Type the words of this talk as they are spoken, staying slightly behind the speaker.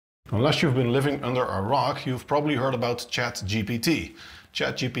Unless you've been living under a rock, you've probably heard about ChatGPT.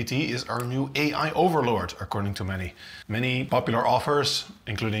 ChatGPT is our new AI overlord, according to many. Many popular authors,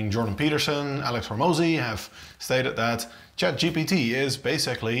 including Jordan Peterson, Alex Hormozi, have stated that ChatGPT is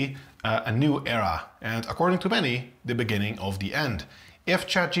basically a new era, and according to many, the beginning of the end. If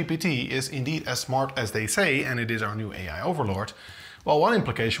ChatGPT is indeed as smart as they say, and it is our new AI overlord, well, one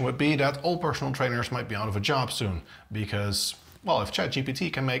implication would be that all personal trainers might be out of a job soon, because, well, if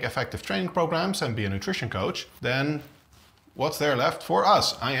ChatGPT can make effective training programs and be a nutrition coach, then what's there left for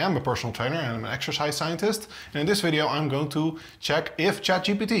us? I am a personal trainer and I'm an exercise scientist, and in this video I'm going to check if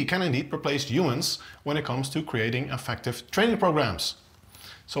ChatGPT can indeed replace humans when it comes to creating effective training programs.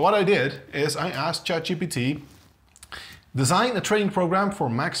 So what I did is I asked ChatGPT, design a training program for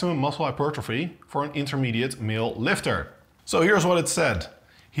maximum muscle hypertrophy for an intermediate male lifter. So here's what it said.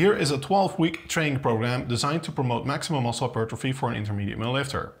 Here is a 12-week training program designed to promote maximum muscle hypertrophy for an intermediate male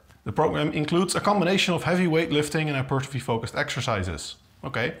lifter. The program includes a combination of heavy weight lifting and hypertrophy-focused exercises.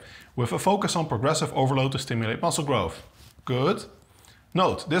 Okay, with a focus on progressive overload to stimulate muscle growth. Good.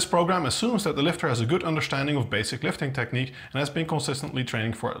 Note, this program assumes that the lifter has a good understanding of basic lifting technique and has been consistently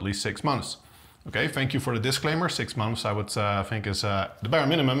training for at least 6 months. Okay, thank you for the disclaimer. 6 months I would think is the bare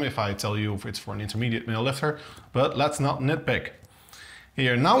minimum if I tell you if it's for an intermediate male lifter, but let's not nitpick.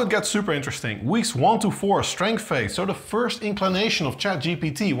 Here, now it gets super interesting. Weeks 1 to 4, strength phase. So the first inclination of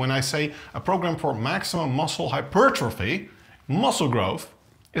ChatGPT when I say a program for maximum muscle hypertrophy, muscle growth,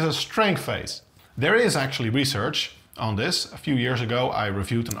 is a strength phase. There is actually research on this. A few years ago I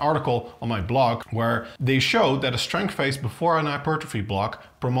reviewed an article on my blog where they showed that a strength phase before an hypertrophy block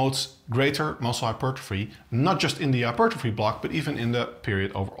promotes greater muscle hypertrophy, not just in the hypertrophy block, but even in the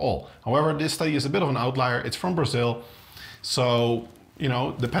period overall. However, this study is a bit of an outlier. It's from Brazil, so you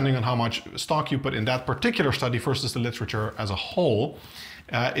know, depending on how much stock you put in that particular study versus the literature as a whole,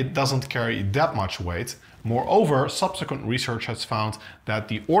 it doesn't carry that much weight. Moreover, subsequent research has found that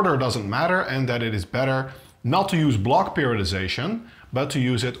the order doesn't matter and that it is better not to use block periodization, but to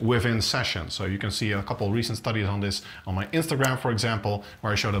use it within sessions. So you can see a couple of recent studies on this on my Instagram, for example,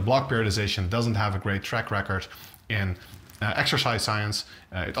 where I show that block periodization doesn't have a great track record in exercise science.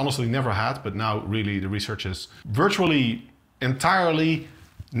 It honestly never had, but now really the research is virtually entirely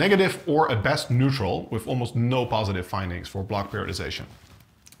negative or at best neutral, with almost no positive findings for block periodization.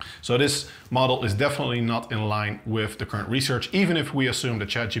 So this model is definitely not in line with the current research, even if we assume that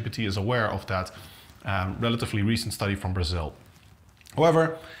ChatGPT is aware of that relatively recent study from Brazil.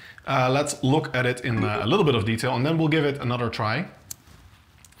 However, let's look at it in a little bit of detail and then we'll give it another try.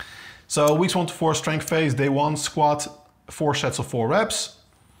 So weeks 1 to 4 strength phase, day 1 squat, 4 sets of 4 reps.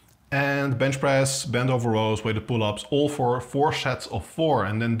 And bench press, bend over rows, weighted pull-ups, all for 4 sets of 4.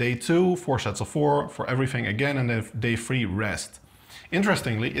 And then day 2, 4 sets of 4 for everything again, and then day 3, rest.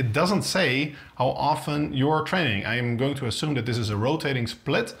 Interestingly, it doesn't say how often you're training. I am going to assume that this is a rotating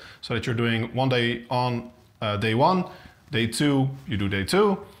split, so that you're doing one day on day 1, day 2, you do day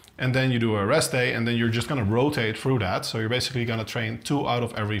 2, and then you do a rest day, and then you're just gonna rotate through that. So you're basically gonna train 2 out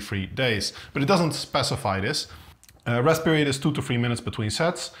of every 3 days. But it doesn't specify this. Rest period is 2 to 3 minutes between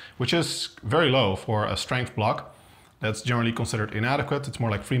sets, which is very low for a strength block. That's generally considered inadequate. It's more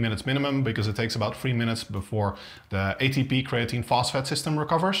like 3 minutes minimum because it takes about 3 minutes before the ATP creatine phosphate system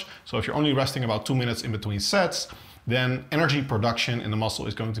recovers. So if you're only resting about 2 minutes in between sets, then energy production in the muscle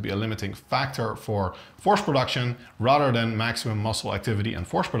is going to be a limiting factor for force production rather than maximum muscle activity and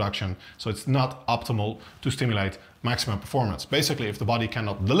force production. So it's not optimal to stimulate maximum performance. Basically, if the body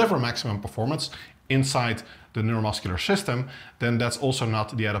cannot deliver maximum performance inside the neuromuscular system, then that's also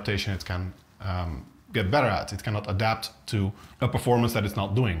not the adaptation it can get better at. It cannot adapt to a performance that it's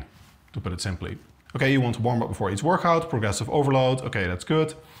not doing, to put it simply. Okay, you want to warm up before each workout, progressive overload, okay, that's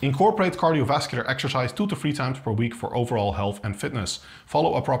good. Incorporate cardiovascular exercise 2 to 3 times per week for overall health and fitness.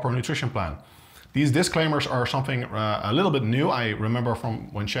 Follow a proper nutrition plan. These disclaimers are something a little bit new. I remember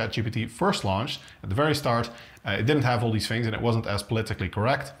from when ChatGPT first launched, at the very start, it didn't have all these things and it wasn't as politically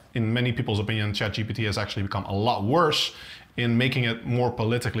correct. In many people's opinion, ChatGPT has actually become a lot worse in making it more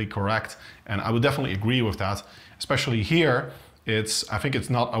politically correct. And I would definitely agree with that. Especially here, I think it's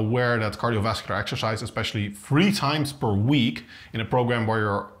not aware that cardiovascular exercise, especially 3 times per week in a program where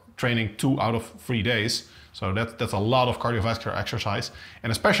you're training 2 out of 3 days. So that's a lot of cardiovascular exercise.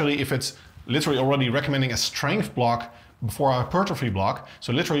 And especially if it's literally already recommending a strength block before a hypertrophy block.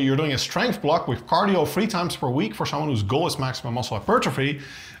 So literally you're doing a strength block with cardio 3 times per week for someone whose goal is maximum muscle hypertrophy.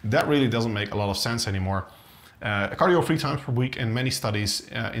 That really doesn't make a lot of sense anymore. Cardio 3 times per week in many studies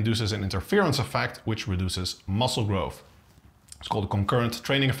induces an interference effect which reduces muscle growth. It's called the concurrent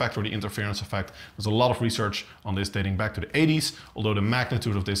training effect or the interference effect. There's a lot of research on this dating back to the 80s, although the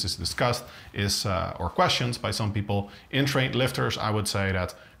magnitude of this is discussed or questioned by some people. In trained lifters, I would say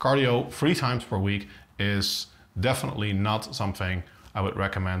that cardio 3 times per week is definitely not something I would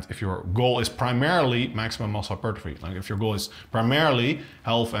recommend if your goal is primarily maximum muscle hypertrophy. Like if your goal is primarily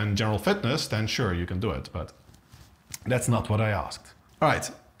health and general fitness, then sure, you can do it, but that's not what I asked. All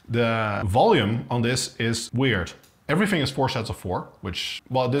right, the volume on this is weird. Everything is 4 sets of 4, which,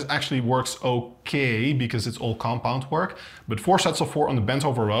 well, this actually works okay because it's all compound work, but 4 sets of 4 on the bent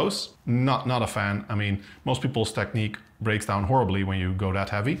over rows, not a fan. I mean, most people's technique breaks down horribly when you go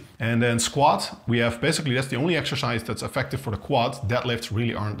that heavy. And then squat, we have basically, that's the only exercise that's effective for the quad. Deadlifts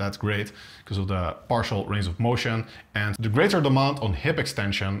really aren't that great because of the partial range of motion and the greater demand on hip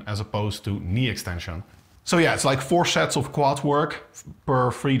extension as opposed to knee extension. So yeah, it's like 4 sets of quad work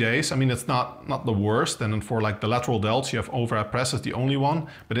per 3 days. I mean, it's not the worst. And then for like the lateral delts, you have overhead press is the only one.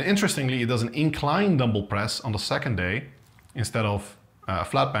 But then interestingly, it does an incline dumbbell press on the second day instead of a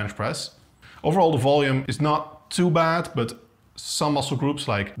flat bench press. Overall, the volume is not too bad, but some muscle groups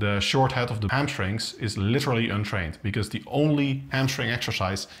like the short head of the hamstrings is literally untrained because the only hamstring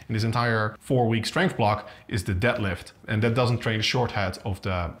exercise in this entire 4-week strength block is the deadlift. And that doesn't train the short head of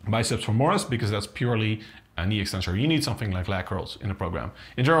the biceps femoris because that's purely a knee extensor. You need something like lag curls in the program.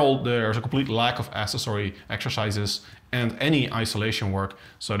 In general, there's a complete lack of accessory exercises and any isolation work.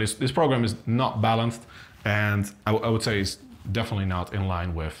 So this program is not balanced, and I would say it's definitely not in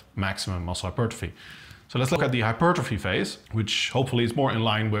line with maximum muscle hypertrophy. So let's look at the hypertrophy phase, which hopefully is more in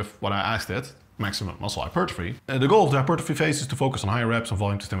line with what I asked it, maximum muscle hypertrophy. The goal of the hypertrophy phase is to focus on higher reps and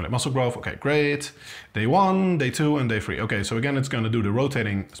volume to stimulate muscle growth. Okay, great. Day 1, day 2, and day 3. Okay, so again, it's going to do the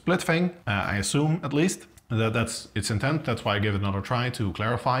rotating split thing, I assume at least. That's its intent. That's why I gave it another try to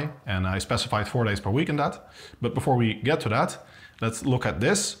clarify. And I specified 4 days per week in that. But before we get to that, let's look at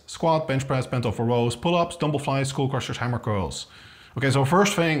this. Squat, bench press, bent over rows, pull-ups, dumbbell flies, skull crushers, hammer curls. Okay, so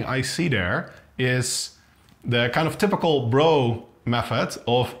first thing I see there is the kind of typical bro method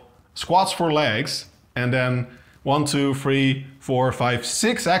of squats for legs and then 1, 2, 3, 4, 5,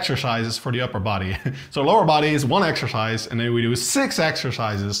 6 exercises for the upper body. So lower body is 1 exercise and then we do 6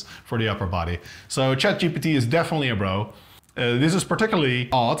 exercises for the upper body. So ChatGPT is definitely a bro. This is particularly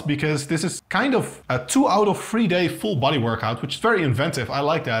odd because this is kind of a 2 out of 3 day full body workout, which is very inventive. I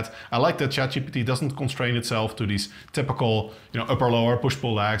like that. I like that ChatGPT doesn't constrain itself to these typical, upper lower push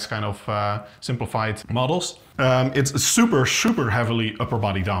pull legs kind of simplified models. It's super heavily upper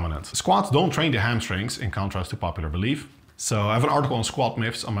body dominant. Squats don't train the hamstrings in contrast to popular belief. So I have an article on squat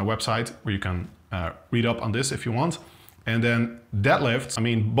myths on my website where you can read up on this if you want. And then deadlifts, I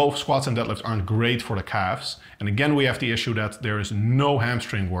mean, both squats and deadlifts aren't great for the calves. And again, we have the issue that there is no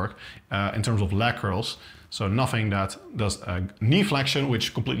hamstring work in terms of leg curls. So nothing that does a knee flexion,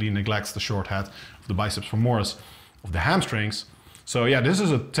 which completely neglects the short head of the biceps femoris of the hamstrings. So yeah, this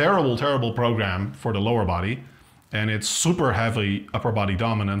is a terrible program for the lower body. And it's super heavy upper body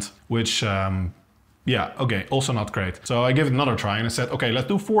dominant, which yeah, okay, also not great. So I gave it another try and I said, okay, let's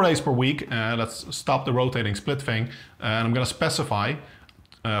do 4 days per week. Let's stop the rotating split thing. And I'm gonna specify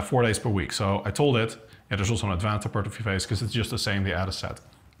 4 days per week. So I told it, yeah, there's also an advanced hypertrophy phase because it's just the same, they add a set.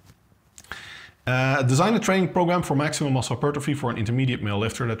 Design a training program for maximum muscle hypertrophy for an intermediate male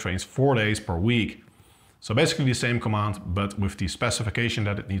lifter that trains 4 days per week. So basically the same command, but with the specification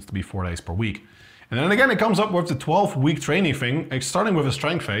that it needs to be 4 days per week. And then again, it comes up with the 12-week training thing, starting with a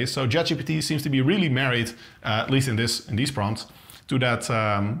strength phase. So ChatGPT seems to be really married, at least in these prompts, to that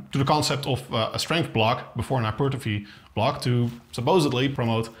to the concept of a strength block before an hypertrophy block to supposedly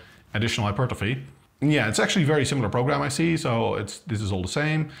promote additional hypertrophy. And yeah, it's actually a very similar program I see. So this is all the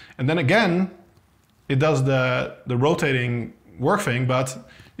same. And then again, it does the rotating work thing, but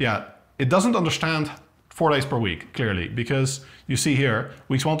yeah, it doesn't understand 4 days per week, clearly, because you see here,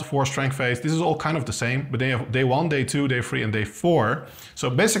 weeks 1 to 4 strength phase, this is all kind of the same, but they have day 1, day 2, day 3, and day 4. So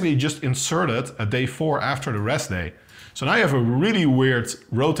basically just inserted a day 4 after the rest day. So now you have a really weird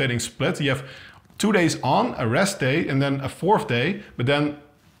rotating split. You have 2 days on, a rest day, and then a 4th day, but then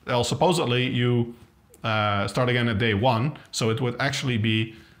supposedly you start again at day 1. So it would actually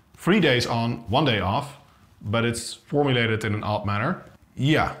be 3 days on, 1 day off, but it's formulated in an odd manner.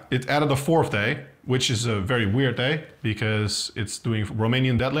 Yeah, it added a 4th day, which is a very weird day because it's doing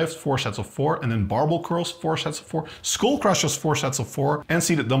Romanian deadlifts, 4 sets of 4, and then barbell curls, 4 sets of 4, skull crushers, 4 sets of 4, and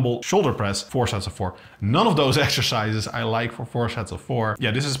seated dumbbell shoulder press, 4 sets of 4. None of those exercises I like for 4 sets of 4. Yeah,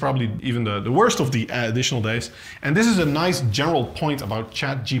 this is probably even the worst of the additional days. And this is a nice general point about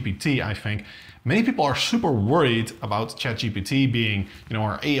ChatGPT, I think. Many people are super worried about ChatGPT being,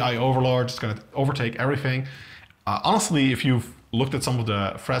 our AI overlord, it's going to overtake everything. Honestly, if you've looked at some of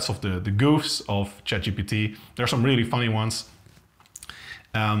the threads of the goofs of ChatGPT. There are some really funny ones.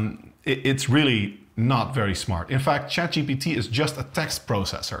 It's really not very smart. In fact, ChatGPT is just a text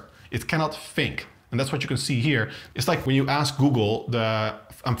processor. It cannot think. And that's what you can see here. It's like when you ask Google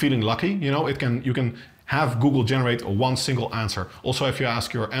I'm feeling lucky, you can have Google generate one single answer. Also, if you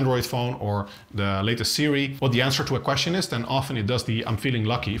ask your Android phone or the latest Siri what the answer to a question is, then often it does the I'm feeling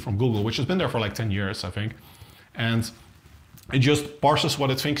lucky from Google, which has been there for like 10 years, I think. And it just parses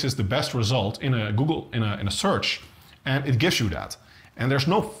what it thinks is the best result in a search, and it gives you that. And there's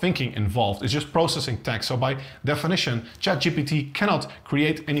no thinking involved, it's just processing text. So by definition, ChatGPT cannot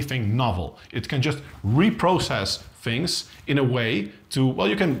create anything novel. It can just reprocess things in a way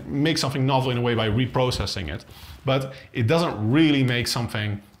you can make something novel in a way by reprocessing it, but it doesn't really make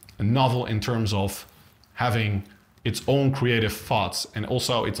something novel in terms of having its own creative thoughts, and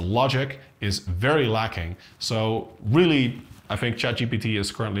also its logic is very lacking. So really, I think ChatGPT is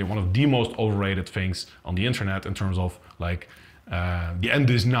currently one of the most overrated things on the internet in terms of like, the end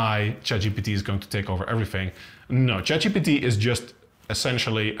is nigh, ChatGPT is going to take over everything. No, ChatGPT is just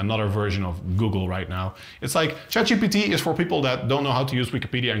essentially another version of Google right now. It's like ChatGPT is for people that don't know how to use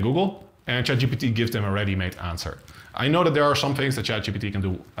Wikipedia and Google, and ChatGPT gives them a ready-made answer. I know that there are some things that ChatGPT can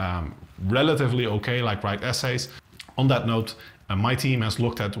do relatively okay, like write essays. On that note, my team has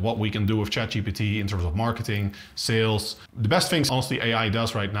looked at what we can do with ChatGPT in terms of marketing, sales. The best things, honestly, AI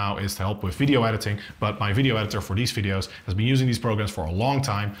does right now is to help with video editing, but my video editor for these videos has been using these programs for a long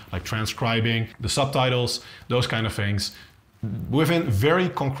time, like transcribing, the subtitles, those kind of things. Within very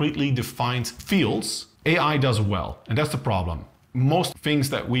concretely defined fields, AI does well, and that's the problem. Most things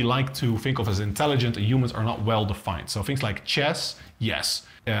that we like to think of as intelligent in humans are not well defined. So things like chess, yes.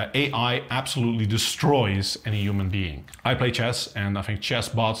 AI absolutely destroys any human being. I play chess, and I think chess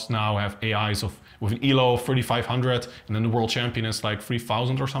bots now have AIs with an ELO of 3,500, and then the world champion is like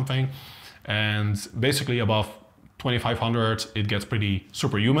 3,000 or something. And basically above 2,500, it gets pretty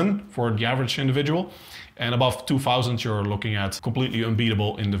superhuman for the average individual. And above 2,000, you're looking at completely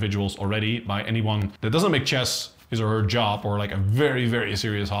unbeatable individuals already by anyone that doesn't make chess his or her job or like a very, very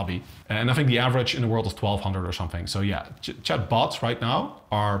serious hobby. And I think the average in the world is 1,200 or something. So yeah, chat bots right now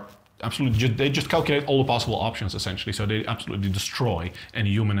are absolutely, they just calculate all the possible options essentially. So they absolutely destroy any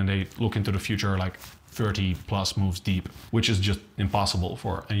human, and they look into the future like 30 plus moves deep, which is just impossible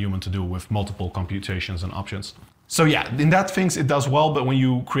for a human to do with multiple computations and options. So yeah, in that things it does well, but when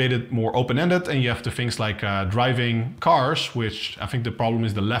you create it more open-ended and you have the things like driving cars, which I think the problem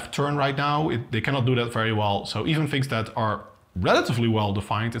is the left turn right now, they cannot do that very well. So even things that are relatively well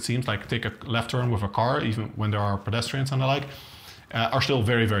defined, it seems like take a left turn with a car, even when there are pedestrians and the like, are still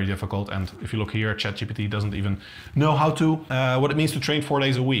very, very difficult. And if you look here, ChatGPT doesn't even know how to, what it means to train 4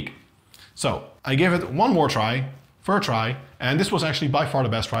 days a week. So I gave it one more try, third try, and this was actually by far the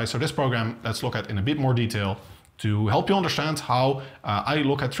best try. So this program, let's look at in a bit more detail to help you understand how I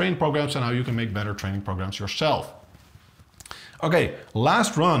look at training programs and how you can make better training programs yourself. Okay,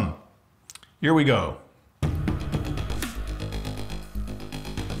 last run. Here we go.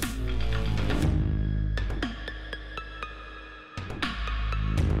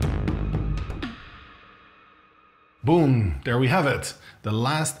 Boom, there we have it. The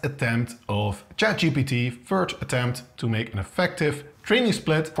last attempt of ChatGPT, third attempt to make an effective training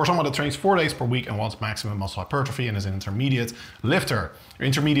split for someone that trains 4 days per week and wants maximum muscle hypertrophy and is an intermediate lifter, or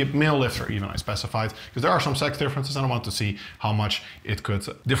intermediate male lifter even I specified, because there are some sex differences and I want to see how much it could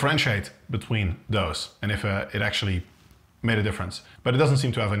differentiate between those and if it actually made a difference. But it doesn't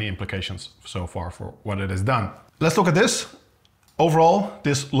seem to have any implications so far for what it has done. Let's look at this. Overall,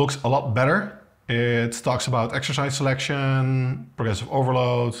 this looks a lot better. It talks about exercise selection, progressive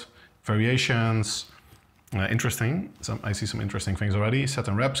overload, variations. Interesting. I see some interesting things already. Set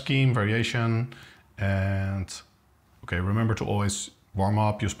and rep scheme, variation, and okay, remember to always warm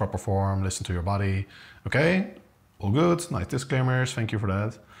up, use proper form, listen to your body. Okay, all good. Nice disclaimers. Thank you for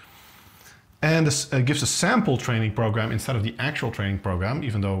that. And this gives a sample training program instead of the actual training program,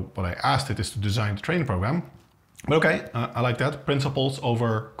 even though what I asked it is to design the training program. But okay, I like that. Principles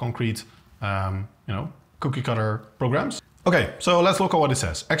over concrete, cookie cutter programs. Okay, so let's look at what it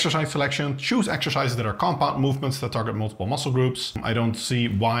says. Exercise selection, choose exercises that are compound movements that target multiple muscle groups. I don't see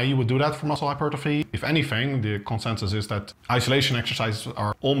why you would do that for muscle hypertrophy. If anything, the consensus is that isolation exercises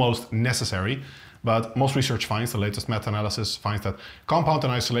are almost necessary, but most research finds, the latest meta-analysis finds that compound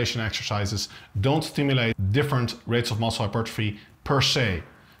and isolation exercises don't stimulate different rates of muscle hypertrophy per se.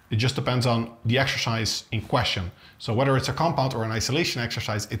 It just depends on the exercise in question. So whether it's a compound or an isolation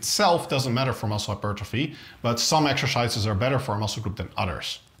exercise itself doesn't matter for muscle hypertrophy, but some exercises are better for a muscle group than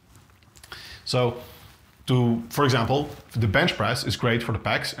others. So For example, the bench press is great for the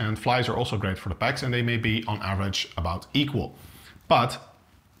pecs and flies are also great for the pecs, and they may be on average about equal. But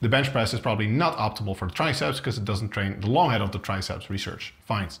the bench press is probably not optimal for the triceps because it doesn't train the long head of the triceps, research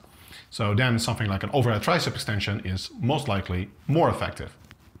finds. So then something like an overhead tricep extension is most likely more effective,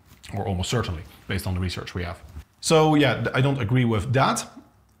 or almost certainly, based on the research we have. So yeah, I don't agree with that.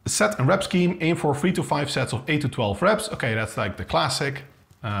 Set and rep scheme, aim for 3 to 5 sets of 8 to 12 reps. Okay, that's like the classic,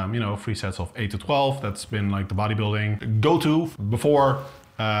 3 sets of 8 to 12. That's been like the bodybuilding go-to. Before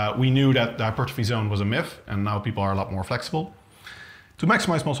we knew that the hypertrophy zone was a myth, and now people are a lot more flexible. To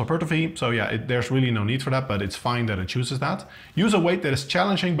maximize muscle hypertrophy, so yeah, there's really no need for that, but it's fine that it chooses that. Use a weight that is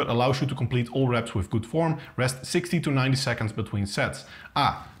challenging but allows you to complete all reps with good form. Rest 60 to 90 seconds between sets.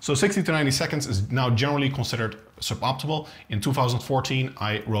 So 60 to 90 seconds is now generally considered suboptimal. In 2014,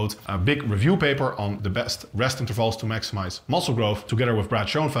 I wrote a big review paper on the best rest intervals to maximize muscle growth together with Brad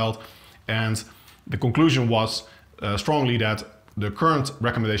Schoenfeld. And the conclusion was strongly that the current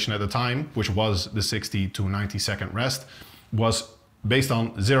recommendation at the time, which was the 60 to 90 second rest, was based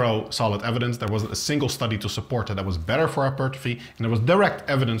on zero solid evidence. There wasn't a single study to support that was better for hypertrophy, and there was direct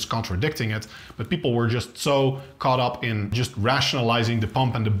evidence contradicting it, but people were just so caught up in just rationalizing the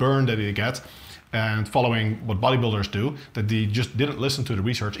pump and the burn that they get and following what bodybuilders do, that they just didn't listen to the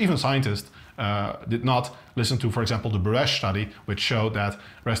research. Even scientists did not listen to, for example, the Buresh study, which showed that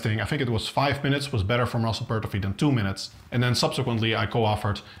resting, I think it was 5 minutes, was better for muscle hypertrophy than 2 minutes. And then subsequently I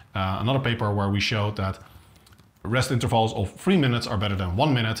co-authored another paper where we showed that rest intervals of 3 minutes are better than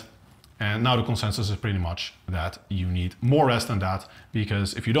 1 minute. And now the consensus is pretty much that you need more rest than that,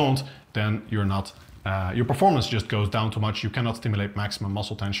 because if you don't, then you're not, your performance just goes down too much. You cannot stimulate maximum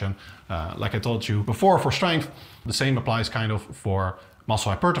muscle tension. Like I told you before, for strength, the same applies kind of for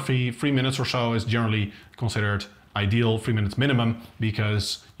muscle hypertrophy. 3 minutes or so is generally considered ideal, 3 minutes minimum,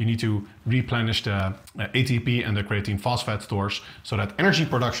 because you need to replenish the ATP and the creatine phosphate stores so that energy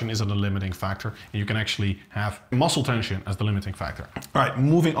production isn't a limiting factor, and you can actually have muscle tension as the limiting factor. All right,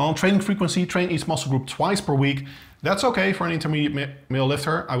 moving on. Training frequency, train each muscle group twice per week. That's okay for an intermediate male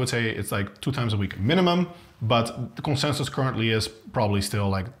lifter. I would say it's like 2 times a week minimum, but the consensus currently is probably still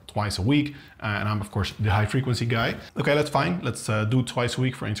like twice a week. And I'm of course the high frequency guy. Okay, that's fine. Let's do twice a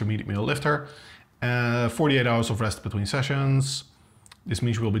week for intermediate male lifter. 48 hours of rest between sessions. This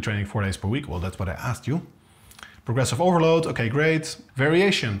means you will be training 4 days per week. Well, that's what I asked you. Progressive overload, okay, great.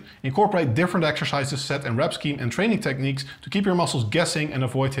 Variation, incorporate different exercises, set and rep scheme and training techniques to keep your muscles guessing and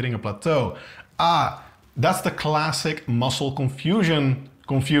avoid hitting a plateau. That's the classic muscle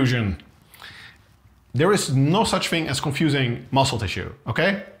confusion. There is no such thing as confusing muscle tissue,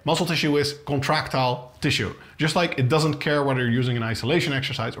 okay? Muscle tissue is contractile tissue. Just like it doesn't care whether you're using an isolation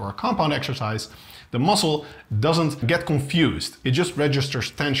exercise or a compound exercise, the muscle doesn't get confused. It just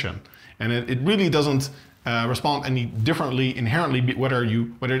registers tension. And it really doesn't respond any differently inherently, whether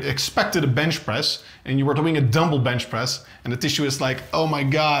it expected a bench press and you were doing a dumbbell bench press and the tissue is like, oh my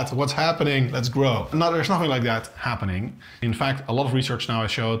God, what's happening? Let's grow. No, there's nothing like that happening. In fact, a lot of research now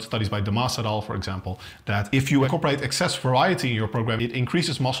has showed, studies by Damas et al., for example, that if you incorporate excess variety in your program, it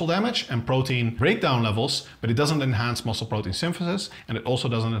increases muscle damage and protein breakdown levels, but it doesn't enhance muscle protein synthesis, and it also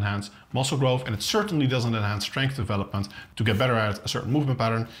doesn't enhance muscle growth, and it certainly doesn't enhance strength development. To get better at a certain movement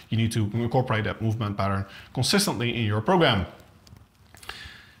pattern, you need to incorporate that movement pattern consistently in your program.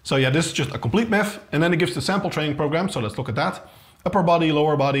 So yeah, this is just a complete myth. And then it gives the sample training program. So let's look at that. Upper body,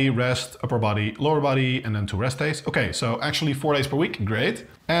 lower body, rest, upper body, lower body, and then 2 rest days. Okay, so actually 4 days per week, great.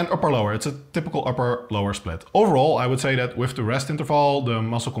 And upper lower, it's a typical upper lower split. Overall, I would say that with the rest interval, the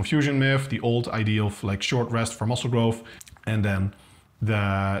muscle confusion myth, the old idea of like short rest for muscle growth, and then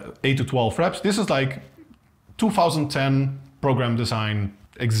the 8 to 12 reps, this is like 2010 program design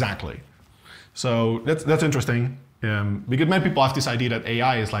exactly. So that's interesting, because many people have this idea that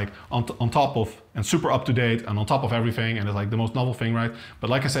AI is like on top of and super up to date and on top of everything, and it's like the most novel thing, right? But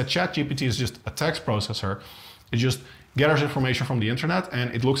like I said, ChatGPT is just a text processor. It just gathers information from the internet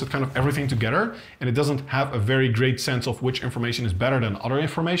and it looks at kind of everything together, and it doesn't have a very great sense of which information is better than other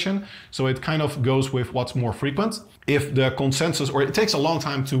information. So it kind of goes with what's more frequent. If the consensus, or it takes a long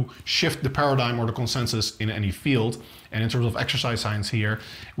time to shift the paradigm or the consensus in any field. And in terms of exercise science here,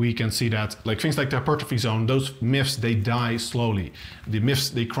 we can see that like things like the hypertrophy zone, those myths, they die slowly. The myths,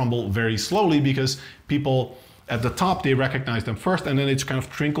 they crumble very slowly because people at the top, they recognize them first, and then it kind of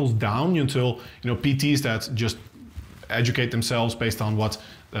trickles down until, PTs that just educate themselves based on what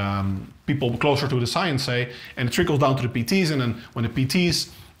people closer to the science say, and it trickles down to the PTs, and then when the PTs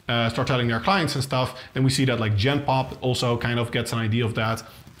start telling their clients and stuff, then we see that like Gen Pop also kind of gets an idea of that,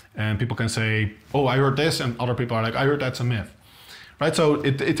 and people can say, oh, I heard this, and other people are like, I heard that's a myth, right? So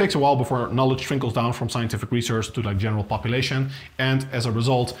it takes a while before knowledge trickles down from scientific research to like general population. And as a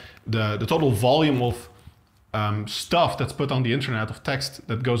result, the total volume of stuff that's put on the internet, of text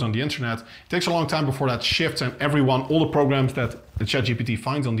that goes on the internet, it takes a long time before that shifts, and all the programs that the ChatGPT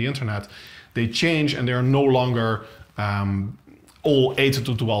finds on the internet, they change and they're no longer all 8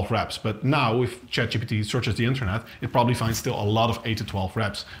 to 12 reps. But now if ChatGPT searches the internet, it probably finds still a lot of 8 to 12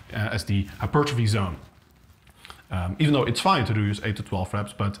 reps as the hypertrophy zone. Even though it's fine to use 8 to 12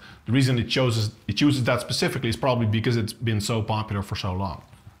 reps, but the reason it chooses that specifically is probably because it's been so popular for so long.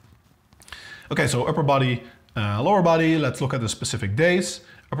 Okay, so upper body, lower body, let's look at the specific days.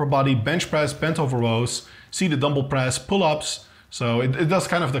 Upper body, bench press, bent over rows, seated dumbbell press, pull-ups. So it does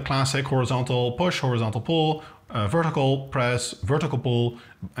kind of the classic horizontal push, horizontal pull, vertical press, vertical pull,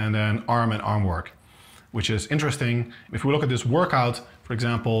 and then arm and arm work, which is interesting. If we look at this workout, for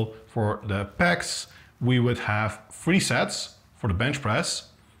example, for the pecs, we would have 3 sets for the bench press,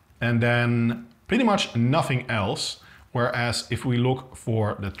 and then pretty much nothing else. Whereas if we look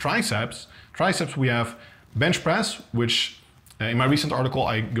for the triceps we have bench press, which in my recent article,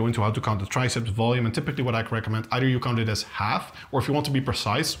 I go into how to count the triceps volume, and typically what I recommend, either you count it as half, or if you want to be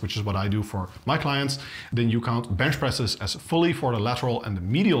precise, which is what I do for my clients, then you count bench presses as fully for the lateral and the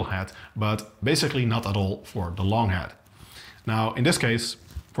medial head, but basically not at all for the long head. Now, in this case,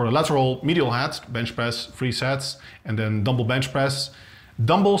 for the lateral medial head, bench press, 3 sets, and then dumbbell bench press.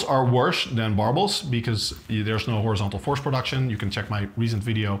 Dumbbells are worse than barbells because there's no horizontal force production. You can check my recent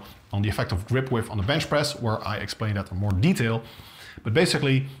video on the effect of grip width on the bench press, where I explain that in more detail. But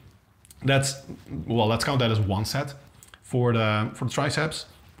basically, let's count that as 1 set for the triceps,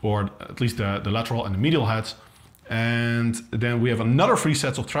 or at least the lateral and the medial heads. And then we have another 3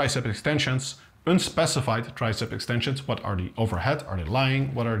 sets of tricep extensions, unspecified tricep extensions. What are the overhead? Are they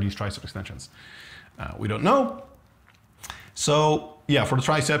lying? What are these tricep extensions? We don't know. So yeah, for the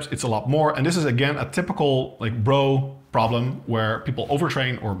triceps, it's a lot more. And this is again a typical like bro problem where people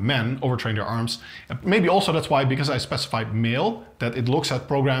overtrain, or men overtrain their arms. Maybe also that's why, because I specified male, that it looks at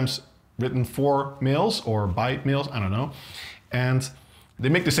programs written for males or by males, I don't know. And they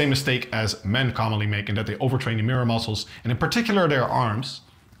make the same mistake as men commonly make, in that they overtrain the mirror muscles, and in particular their arms,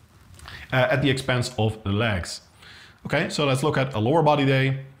 at the expense of the legs. Okay, so let's look at a lower body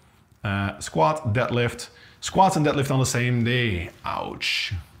day, squat, deadlift. Squats and deadlift on the same day,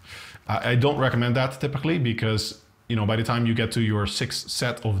 ouch. I don't recommend that typically, because by the time you get to your 6th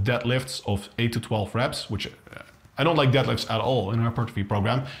set of deadlifts of 8 to 12 reps, which I don't like deadlifts at all in a hypertrophy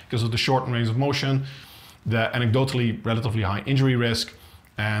program because of the shortened range of motion, the anecdotally relatively high injury risk,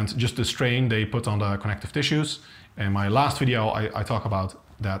 and just the strain they put on the connective tissues. In my last video, I talk about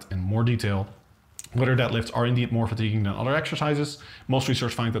that in more detail, whether deadlifts are indeed more fatiguing than other exercises. Most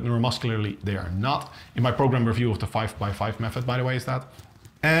research finds that neuromuscularly they are not. In my program review of the 5x5 method, by the way, is that.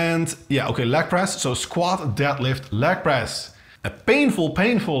 And yeah, okay, leg press. So squat, deadlift, leg press. A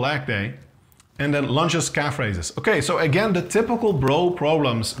painful leg day. And then lunges, calf raises. Okay, so again, the typical bro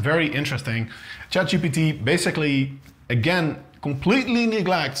problems, very interesting. ChatGPT basically, again, completely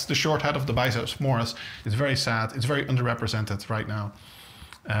neglects the short head of the biceps femoris. It's very sad. It's very underrepresented right now.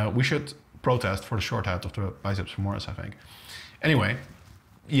 We should protest for the short head of the biceps femoris, I think. Anyway,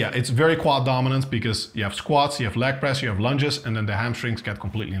 yeah, it's very quad dominant because you have squats, you have leg press, you have lunges, and then the hamstrings get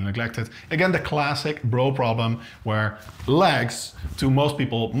completely neglected. Again, the classic bro problem where legs to most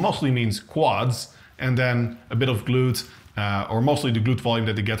people mostly means quads, and then a bit of glute, or mostly the glute volume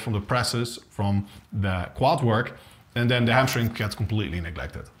that they get from the presses from the quad work, and then the hamstring gets completely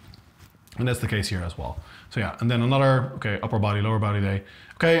neglected. And that's the case here as well. So yeah, and then another, okay, upper body, lower body day.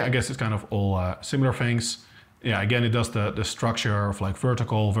 Okay, I guess it's kind of all similar things. Yeah, again, it does the structure of like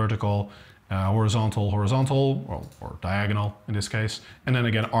vertical, horizontal, or diagonal in this case. And then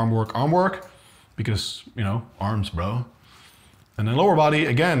again, arm work, because, arms, bro. And then lower body,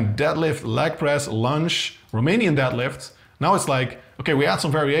 again, deadlift, leg press, lunge, Romanian deadlift. Now it's like, okay, we add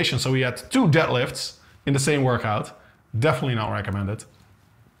some variation. So we had 2 deadlifts in the same workout. Definitely not recommended.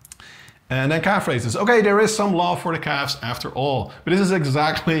 And then calf raises. Okay, there is some love for the calves after all, but this is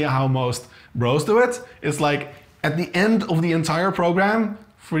exactly how most bros do it. It's like at the end of the entire program,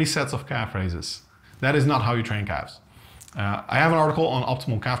 3 sets of calf raises. That is not how you train calves. I have an article on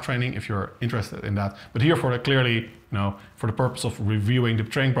optimal calf training if you're interested in that. But here for the purpose of reviewing the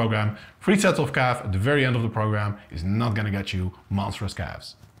training program, 3 sets of calf at the very end of the program is not gonna get you monstrous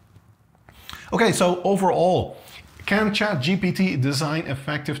calves. Okay, so overall, can ChatGPT design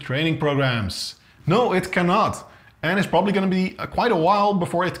effective training programs? No, it cannot. And it's probably going to be quite a while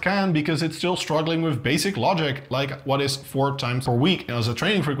before it can, because it's still struggling with basic logic, like what is 4 times per week as a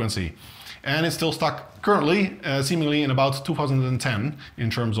training frequency. and it's still stuck currently, seemingly in about 2010 in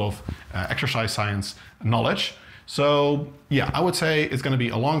terms of exercise science knowledge. So yeah, I would say it's going to be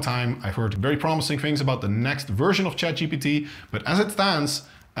a long time. I've heard very promising things about the next version of ChatGPT, but as it stands,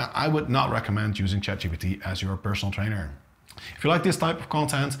 I would not recommend using ChatGPT as your personal trainer. If you like this type of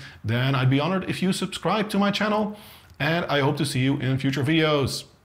content, then I'd be honored if you subscribe to my channel, and I hope to see you in future videos.